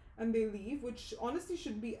them and they leave, which honestly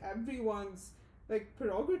should be everyone's like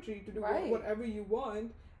prerogative to do whatever you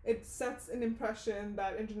want, it sets an impression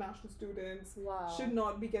that international students should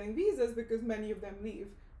not be getting visas because many of them leave.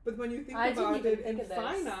 But when you think about it in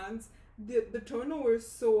finance, the turnover is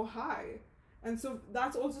so high. And so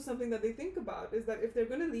that's also something that they think about, is that if they're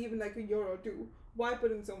going to leave in like a year or two, why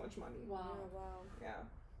put in so much money? Wow. Yeah.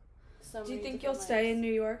 So do you think you'll stay in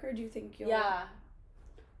New York, or do you think you'll... Yeah.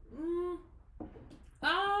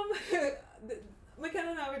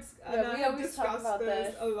 Makena and I have discussed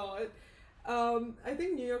this a lot. I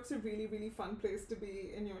think New York's a really, really fun place to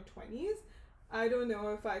be in your 20s. I don't know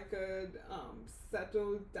if I could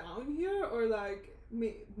settle down here, or like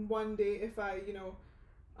one day if I,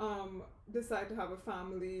 decide to have a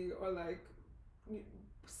family or like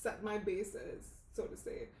set my bases, so to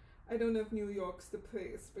say. I don't know if New York's the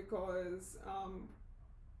place, because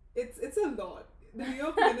it's a lot. The New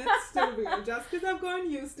York minute's still real. Just because I've gotten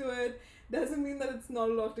used to it doesn't mean that it's not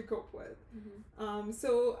a lot to cope with.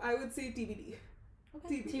 So I would say TBD.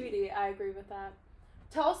 Okay. TBD, I agree with that.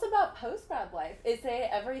 Tell us about post-grad life. Is it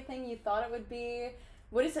everything you thought it would be?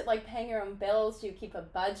 What is it like paying your own bills? Do you keep a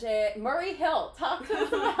budget? Murray Hill. Talk to us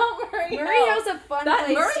about Murray Hill. Murray Hill's a fun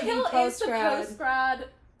place Murray to be Hill post-grad. is the post-grad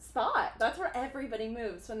spot. That's where everybody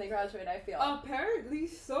moves when they graduate, I feel. Apparently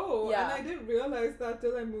so. Yeah. And I didn't realize that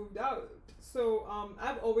till I moved out. So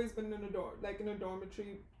I've always been in a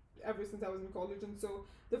dormitory ever since I was in college, and so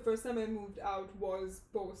the first time I moved out was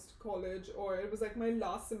post-college, or it was like my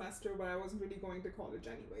last semester where I wasn't really going to college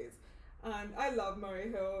anyways. And I love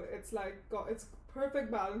Murray Hill. It's like it's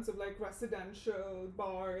perfect balance of like residential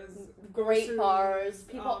bars, great bars,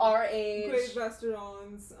 people our age, great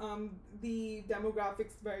restaurants. The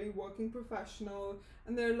demographics very working professional,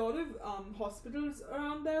 and there are a lot of hospitals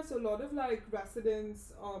around there. So a lot of like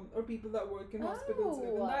residents or people that work in hospitals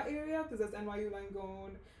live in that area, because there's NYU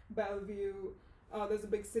Langone, Bellevue. There's a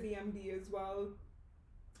big city MD as well,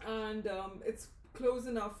 and it's close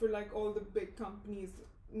enough for like all the big companies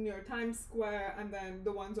near Times Square, and then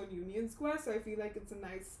the ones on Union Square, so I feel like it's a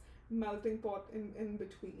nice melting pot in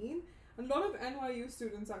between. And a lot of NYU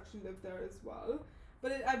students actually live there as well.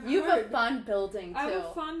 But you have a fun building too. I have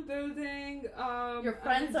a fun building. Your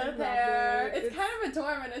friends are there. It's kind of a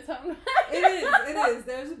dorm in its own way. It is.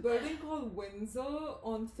 There's a building called Windsor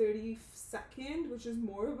on 32nd, which is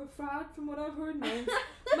more of a frat from what I've heard. Mine's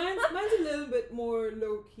a little bit more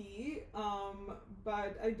low key,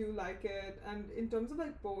 but I do like it. And in terms of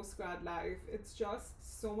like post-grad life, it's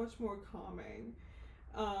just so much more calming.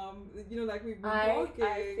 Like we've been talking,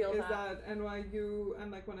 is that NYU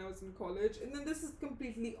and like when I was in college, and then this is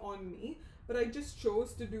completely on me, but I just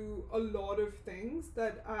chose to do a lot of things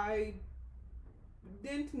that I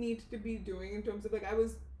didn't need to be doing, in terms of like I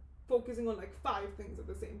was focusing on like 5 things at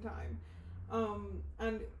the same time,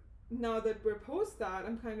 and now that we're post that,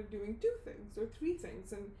 I'm kind of doing 2 things or 3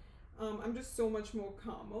 things, and I'm just so much more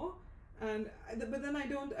calmer. But then I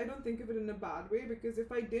don't think of it in a bad way, because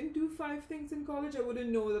if I didn't do 5 things in college, I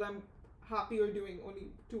wouldn't know that I'm happy or doing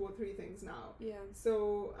only 2 or 3 things now. Yeah.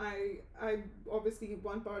 So I obviously,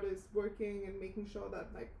 one part is working and making sure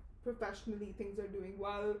that like professionally things are doing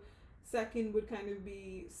well. Second would kind of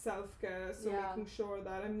be self-care, so making sure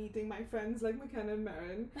that I'm meeting my friends like Makena and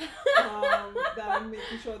Maren, that I'm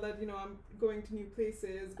making sure that I'm going to new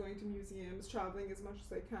places, going to museums, traveling as much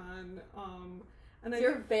as I can. And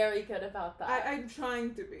you're very good about that. I'm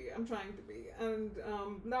trying to be. And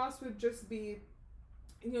last would just be,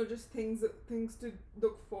 just things to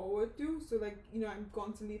look forward to. So like, I'm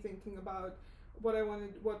constantly thinking about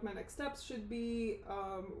what my next steps should be.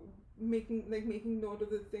 Making note of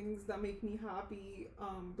the things that make me happy.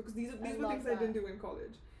 Because these were things I didn't do in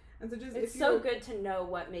college. And so it's so good to know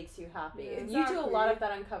what makes you happy. Yeah, exactly. You do a lot of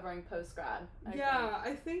that uncovering post-grad.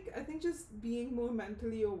 I think just being more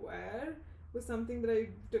mentally aware was something that I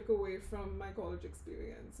took away from my college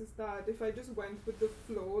experience, is that if I just went with the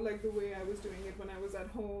flow, like the way I was doing it when I was at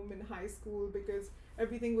home in high school, because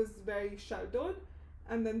everything was very sheltered,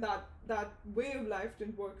 and then that way of life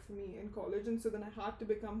didn't work for me in college, and so then I had to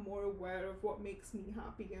become more aware of what makes me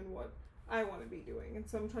happy and what I want to be doing, and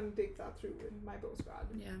so I'm trying to take that through in my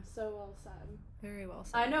postgrad. Yeah. So well said. Very well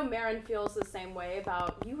said. I know Maren feels the same way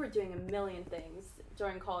about, you were doing a million things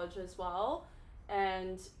during college as well.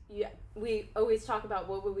 And we always talk about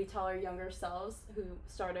what would we tell our younger selves who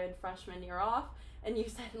started freshman year off. And you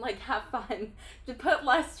said, like, have fun, to put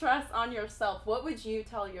less stress on yourself. What would you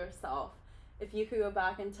tell yourself if you could go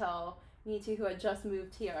back and tell Niti, who had just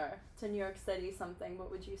moved here to New York City, something?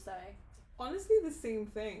 What would you say? Honestly, the same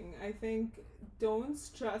thing. I think don't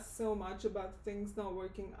stress so much about things not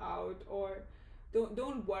working out, or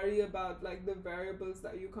don't worry about like the variables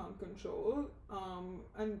that you can't control.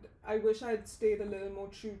 And I wish I'd stayed a little more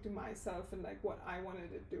true to myself and like what I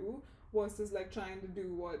wanted to do, versus like trying to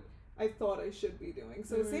do what I thought I should be doing.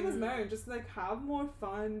 So same as Maren, just like have more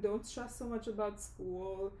fun. Don't stress so much about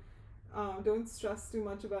school. Don't stress too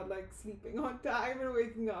much about like sleeping on time and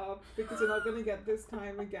waking up, because you're not gonna get this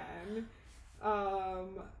time again.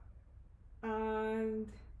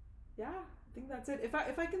 And yeah, I think that's it. If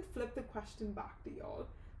I can flip the question back to y'all,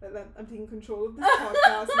 that I'm taking control of this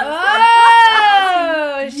podcast.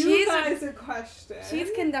 You guys a question. She's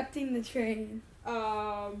conducting the train.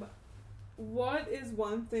 What is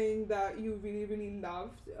one thing that you really, really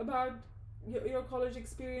loved about your college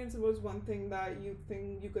experience, and what was one thing that you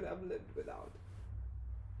think you could have lived without?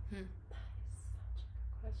 That is such a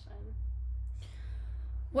good question.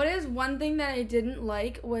 What is one thing that I didn't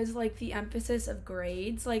like was like the emphasis of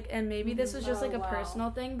grades, like, and maybe this was just like a personal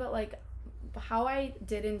thing, but like how I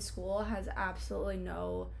did in school has absolutely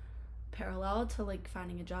no parallel to like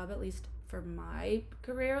finding a job, at least for my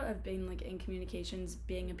career of being like in communications,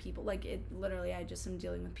 being a people, like it literally I just am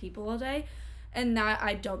dealing with people all day, and that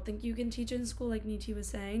I don't think you can teach in school like Niti was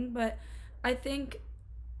saying. But I think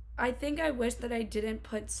I wish that I didn't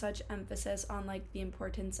put such emphasis on like the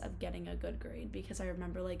importance of getting a good grade, because I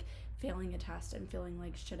remember like failing a test and feeling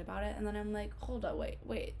like shit about it, and then I'm like, hold up,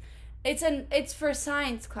 wait, it's for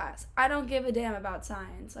science class. I don't give a damn about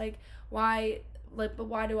science. Like why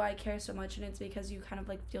do I care so much? And it's because you kind of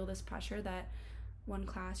like feel this pressure that one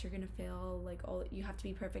class you're gonna fail, like all you have to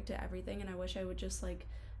be perfect at everything, and I wish I would just like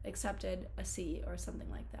accepted a C or something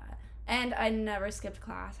like that. And I never skipped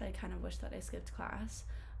class. I kind of wish that I skipped class.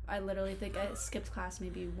 I literally think I skipped class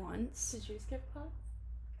maybe once. Did you skip class?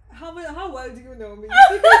 How well do you know me? You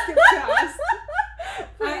think I skipped class?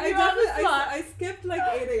 I skipped like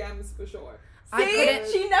 8 a.m.s for sure. See?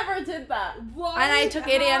 She never did that. Why? And I took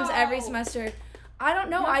 8 a.m.s every semester. I don't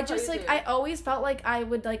know. You're I just crazy. like I always felt like I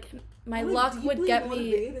would like my I'm, luck would get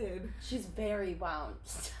motivated. me. She's very wound.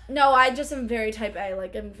 No, I just am very type A.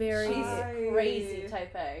 Like I'm very. She's crazy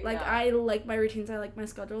type A. Like yeah. I like my routines. I like my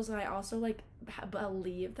schedules, and I also like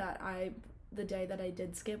believe that the day that I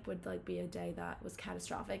did skip would like be a day that was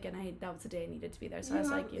catastrophic, and that was the day I needed to be there. So I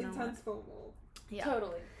was like, you know what? Intense FOMO. Yeah.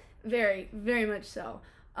 Totally. Very, very much so.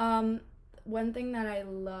 One thing that I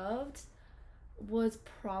loved was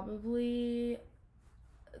probably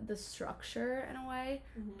the structure in a way,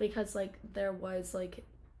 because like there was like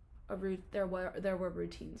there were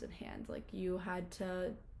routines in hand. Like you had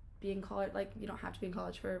to be in college. Like you don't have to be in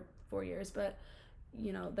college for 4 years, but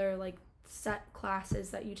you know there are like set classes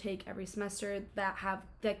that you take every semester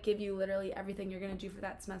that give you literally everything you're gonna do for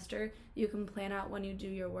that semester. You can plan out when you do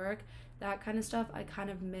your work, that kind of stuff. I kind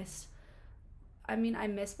of missed. I mean, I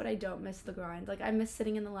miss, but I don't miss the grind. Like, I miss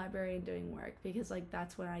sitting in the library and doing work, because, like,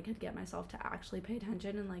 that's when I could get myself to actually pay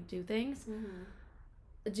attention and, like, do things.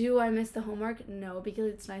 Do I miss the homework? No, because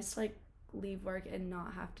it's nice to, like, leave work and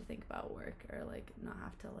not have to think about work, or, like, not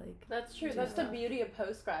have to, like... That's true. That's the beauty of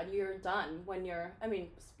post-grad. You're done when you're... I mean,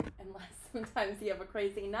 unless sometimes you have a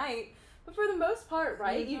crazy night. But for the most part,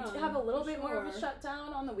 right? You have a little bit more of a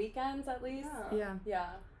shutdown on the weekends, at least. Yeah.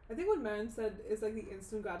 I think what Maren said is like the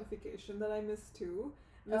instant gratification that I miss too.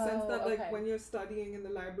 In the sense that like when you're studying in the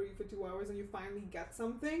library for 2 hours and you finally get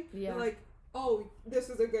something, you're like, oh, this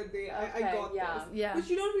is a good day. I got this. Yeah. Which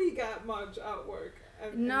you don't really get much at work.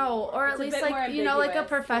 No, or at least like, you know, like a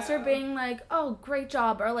professor being like, oh, great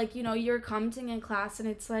job. Or like, you know, you're commenting in class and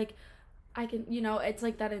it's like, I can, you know, it's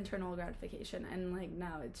like that internal gratification. And like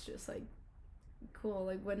now it's just like, cool.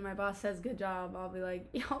 Like when my boss says good job, I'll be like,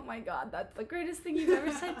 oh my god, that's the greatest thing you've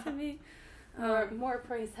ever said to me. More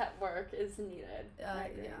praise at work is needed. Yeah.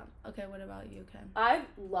 Okay, what about you, Ken? I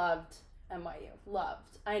loved NYU.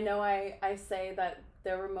 Loved. I know I say that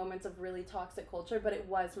there were moments of really toxic culture, but it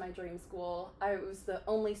was my dream school. It was the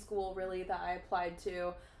only school really that I applied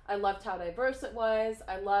to. I loved how diverse it was.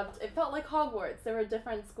 It felt like Hogwarts. There were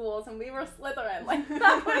different schools and we were Slytherin. Like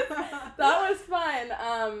that was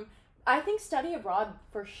fun. I think study abroad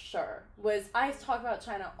for sure I talk about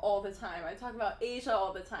China all the time. I talk about Asia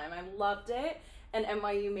all the time. I loved it. And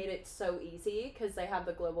NYU made it so easy because they have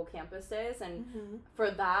the global campuses. And for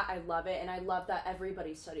that, I love it. And I love that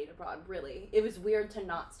everybody studied abroad, really. It was weird to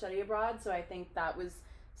not study abroad. So I think that was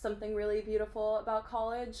something really beautiful about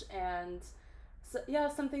college. And so, yeah,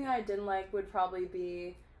 something that I didn't like would probably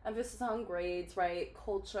be emphasis on grades, right?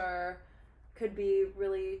 Culture could be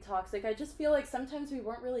really toxic. I just feel like sometimes we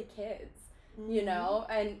weren't really kids, you know,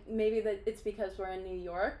 and maybe that it's because we're in New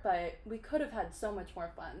York, but we could have had so much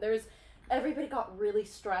more fun. Everybody got really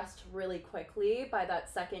stressed really quickly by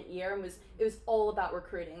that second year, and it was all about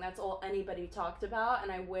recruiting. That's all anybody talked about,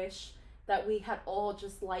 and I wish that we had all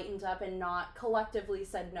just lightened up and not collectively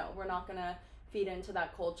said, no, we're not gonna feed into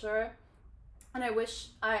that culture. And I wish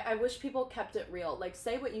people kept it real. Like,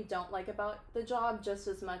 say what you don't like about the job just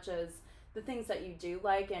as much as the things that you do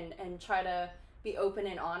like, and try to be open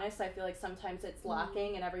and honest. I feel like sometimes it's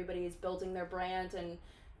lacking, and everybody is building their brand and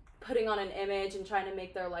putting on an image and trying to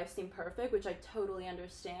make their life seem perfect, which I totally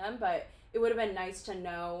understand, but it would have been nice to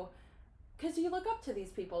know, because you look up to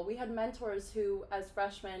these people. We had mentors who, as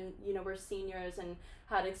freshmen, you know, were seniors and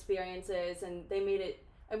had experiences, and they made it,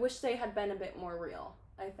 I wish they had been a bit more real,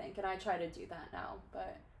 I think, and I try to do that now,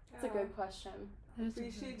 but it's a good question. I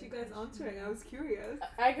appreciate you guys answering. I was curious.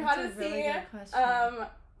 I gotta see.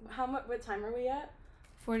 What time are we at?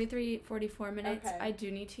 44 minutes. Okay. I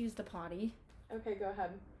do need to use the potty. Okay, go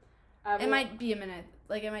ahead. It might be a minute.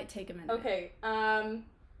 Like, it might take a minute. Okay. I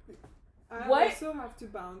also have to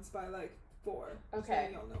bounce by like 4. Okay.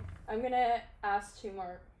 So y'all know. I'm gonna ask 3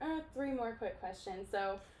 more quick questions.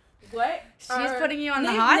 So, She's putting you on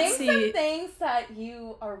the hot name seat. Name some things that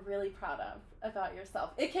you are really proud of about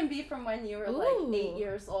yourself. It can be from when you were like 8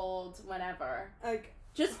 years old, whenever. Like,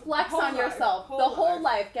 just flex on yourself. The whole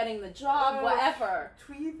life, getting the job, whatever.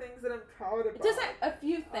 3 things that I'm proud about. Just a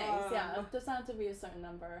few things, yeah. It doesn't have to be a certain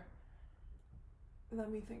number. Let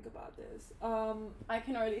me think about this. I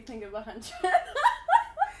can already think of 100.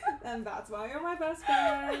 And that's why you're my best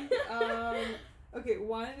friend. Okay,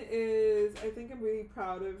 one is I think I'm really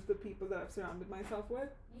proud of the people that I've surrounded myself with.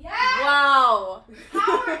 Yeah. Wow.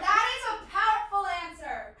 Power. That is a powerful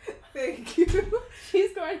answer. Thank you.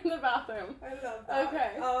 She's going to the bathroom. I love that.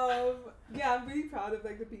 Okay. Yeah, I'm really proud of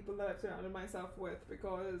like the people that I've surrounded myself with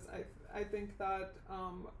because I think that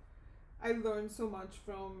I learned so much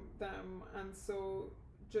from them, and so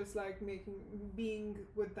just like being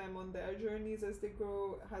with them on their journeys as they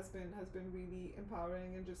grow has been really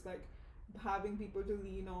empowering, and just like having people to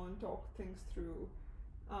lean on, talk things through.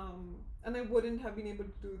 And I wouldn't have been able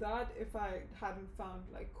to do that if I hadn't found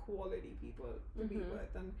like quality people to be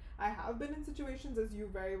with. And I have been in situations, as you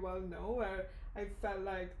very well know, where I felt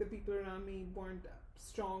like the people around me weren't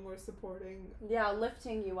strong or supporting. Yeah,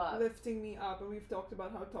 lifting you up. Lifting me up. And we've talked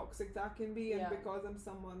about how toxic that can be. And because I'm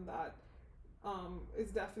someone that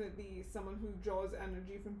is definitely someone who draws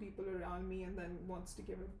energy from people around me and then wants to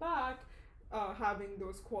give it back, having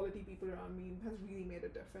those quality people around me has really made a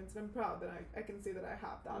difference, and I'm proud that I can say that I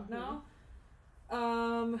have that now.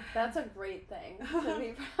 That's a great thing to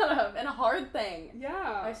be proud of, and a hard thing.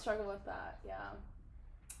 Yeah. I struggle with that, yeah.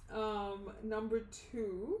 Number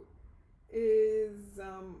 2 is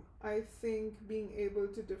I think being able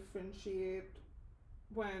to differentiate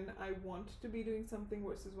when I want to be doing something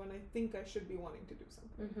versus when I think I should be wanting to do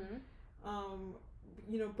something.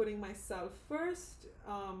 Putting myself first,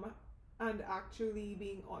 and actually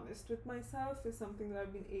being honest with myself is something that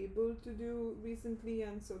I've been able to do recently,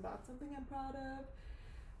 and so that's something I'm proud of.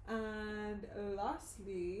 And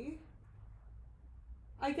lastly,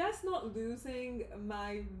 I guess not losing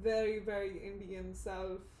my very, very Indian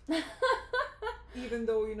self. Even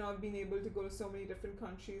though, I've been able to go to so many different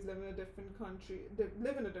countries, live in a different country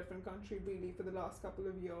really for the last couple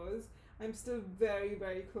of years, I'm still very,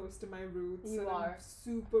 very close to my roots. You are. I'm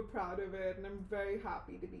super proud of it, and I'm very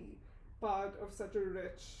happy to be part of such a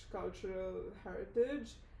rich cultural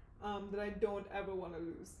heritage that I don't ever want to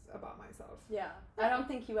lose about myself. Yeah, I don't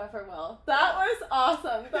think you ever will. That was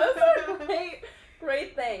awesome. Those are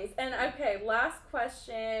great things. And okay, last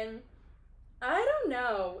question. I don't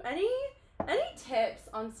know. Any tips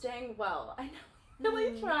on staying well? I know we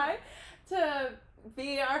really try to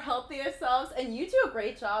be our healthiest selves, and you do a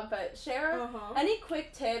great job, but share any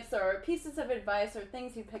quick tips or pieces of advice or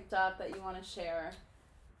things you picked up that you want to share.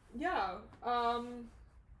 Yeah,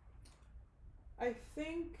 I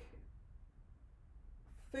think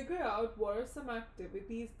figure out what are some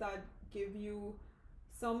activities that give you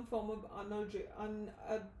some form of I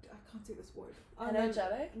can't say this word.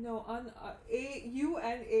 Energetic? No,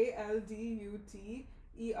 UNALDUTERATE.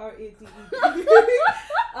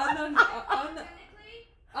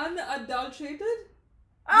 Unadulterated?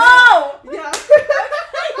 Oh! Yeah.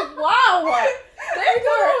 Wow! It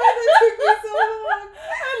took me so long.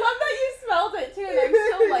 I love that you spelled it too, and I'm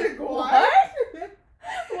still like, what?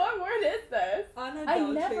 What word is this? I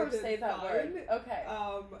never say that word. Okay.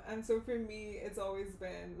 And so for me, it's always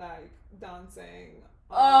been like dancing.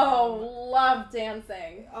 Love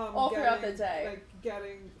dancing. All throughout the day. Like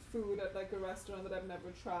getting food at like a restaurant that I've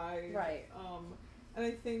never tried. Right. And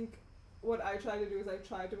I think what I try to do is I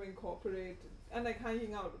try to incorporate, and like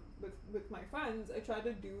hanging out with my friends, I try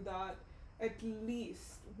to do that at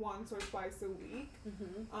least once or twice a week,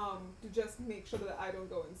 to just make sure that I don't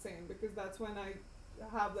go insane, because that's when I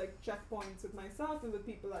have like checkpoints with myself and with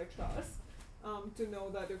people I trust, to know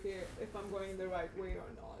that okay, if I'm going the right way or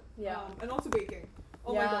not. Yeah. And also baking.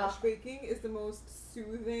 Oh my gosh, baking is the most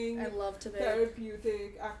soothing, I love to bake.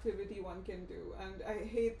 Therapeutic activity one can do. And I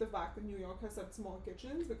hate the fact that New York has such small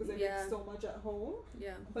kitchens because I make so much at home.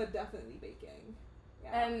 Yeah. But definitely baking.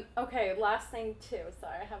 Yeah. And okay, last thing too.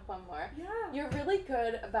 Sorry, I have one more. Yeah. You're really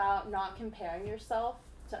good about not comparing yourself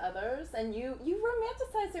to others, and you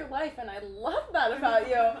romanticize your life, and I love that about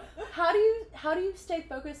you. How do you stay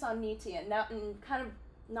focused on Niti and kind of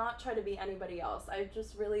not try to be anybody else? I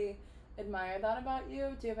just really admire that about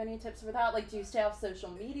you. Do you have any tips for that? Like, do you stay off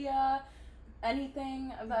social media?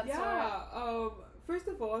 Anything of that sort? Yeah. First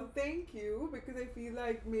of all, thank you, because I feel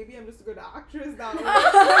like maybe I'm just a good actress that way.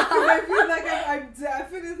 Because I feel like I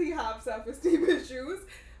definitely have self-esteem issues.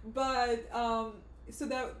 But so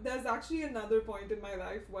there's actually another point in my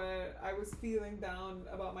life where I was feeling down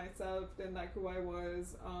about myself and like who I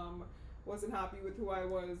was. wasn't happy with who I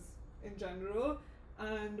was in general.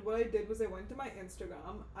 And what I did was I went to my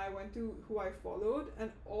Instagram, I went to who I followed,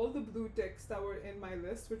 and all the blue ticks that were in my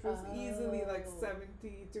list, which was easily like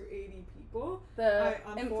 70 to 80 people, the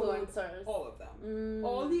I unfollowed influencers. all of them.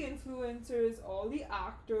 All the influencers, all the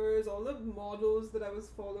actors, all the models that I was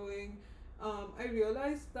following. I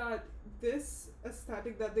realized that this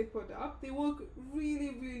aesthetic that they put up, they work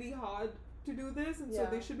really, really hard to do this, and so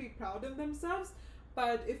they should be proud of themselves.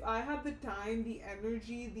 But if I had the time, the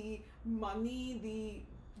energy, the money,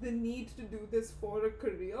 the need to do this for a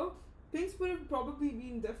career, things would have probably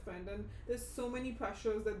been different. And there's so many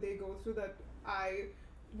pressures that they go through that I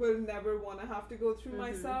will never want to have to go through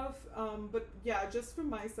myself. But yeah, just for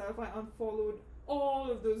myself, I unfollowed all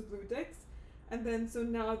of those blue ticks. And then so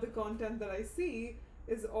now the content that I see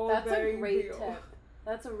is all very real. Tip.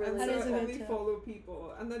 That's a really good tip. And so I only tip. follow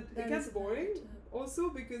people. And then it gets boring also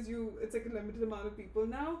because it's like a limited amount of people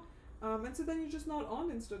now. And so then you're just not on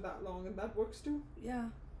Insta that long, and that works too. Yeah,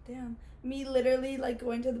 damn. Me literally like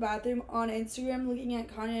going to the bathroom on Instagram, looking at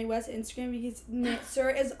Kanye West's Instagram because Sir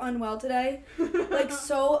is unwell today. Like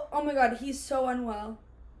so, oh my god, he's so unwell.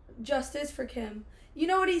 Justice for Kim. You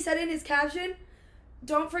know what he said in his caption?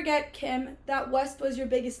 Don't forget, Kim, that West was your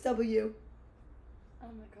biggest W. Oh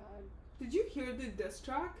my god. Did you hear the diss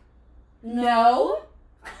track? No.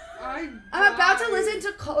 I'm about to listen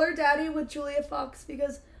to Color Daddy with Julia Fox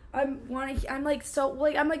because I'm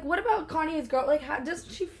like, what about Kanye's girl? Like, how does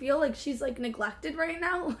she feel like she's like neglected right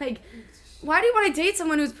now? Like, why do you want to date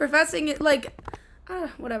someone who's professing it? Like,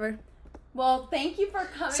 whatever. Well, thank you for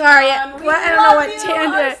coming. Sorry, on. I don't know what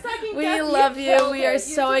tangent. We love you. We are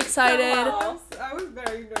so excited. I was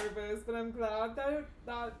very nervous, but I'm glad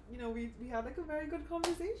that we had like a very good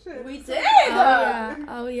conversation. We did.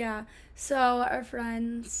 Oh yeah. So our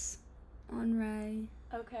friends on Ray.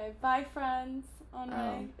 Okay, bye friends on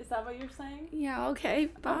Ray. Is that what you're saying? Yeah. Okay.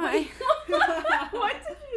 Bye. What did you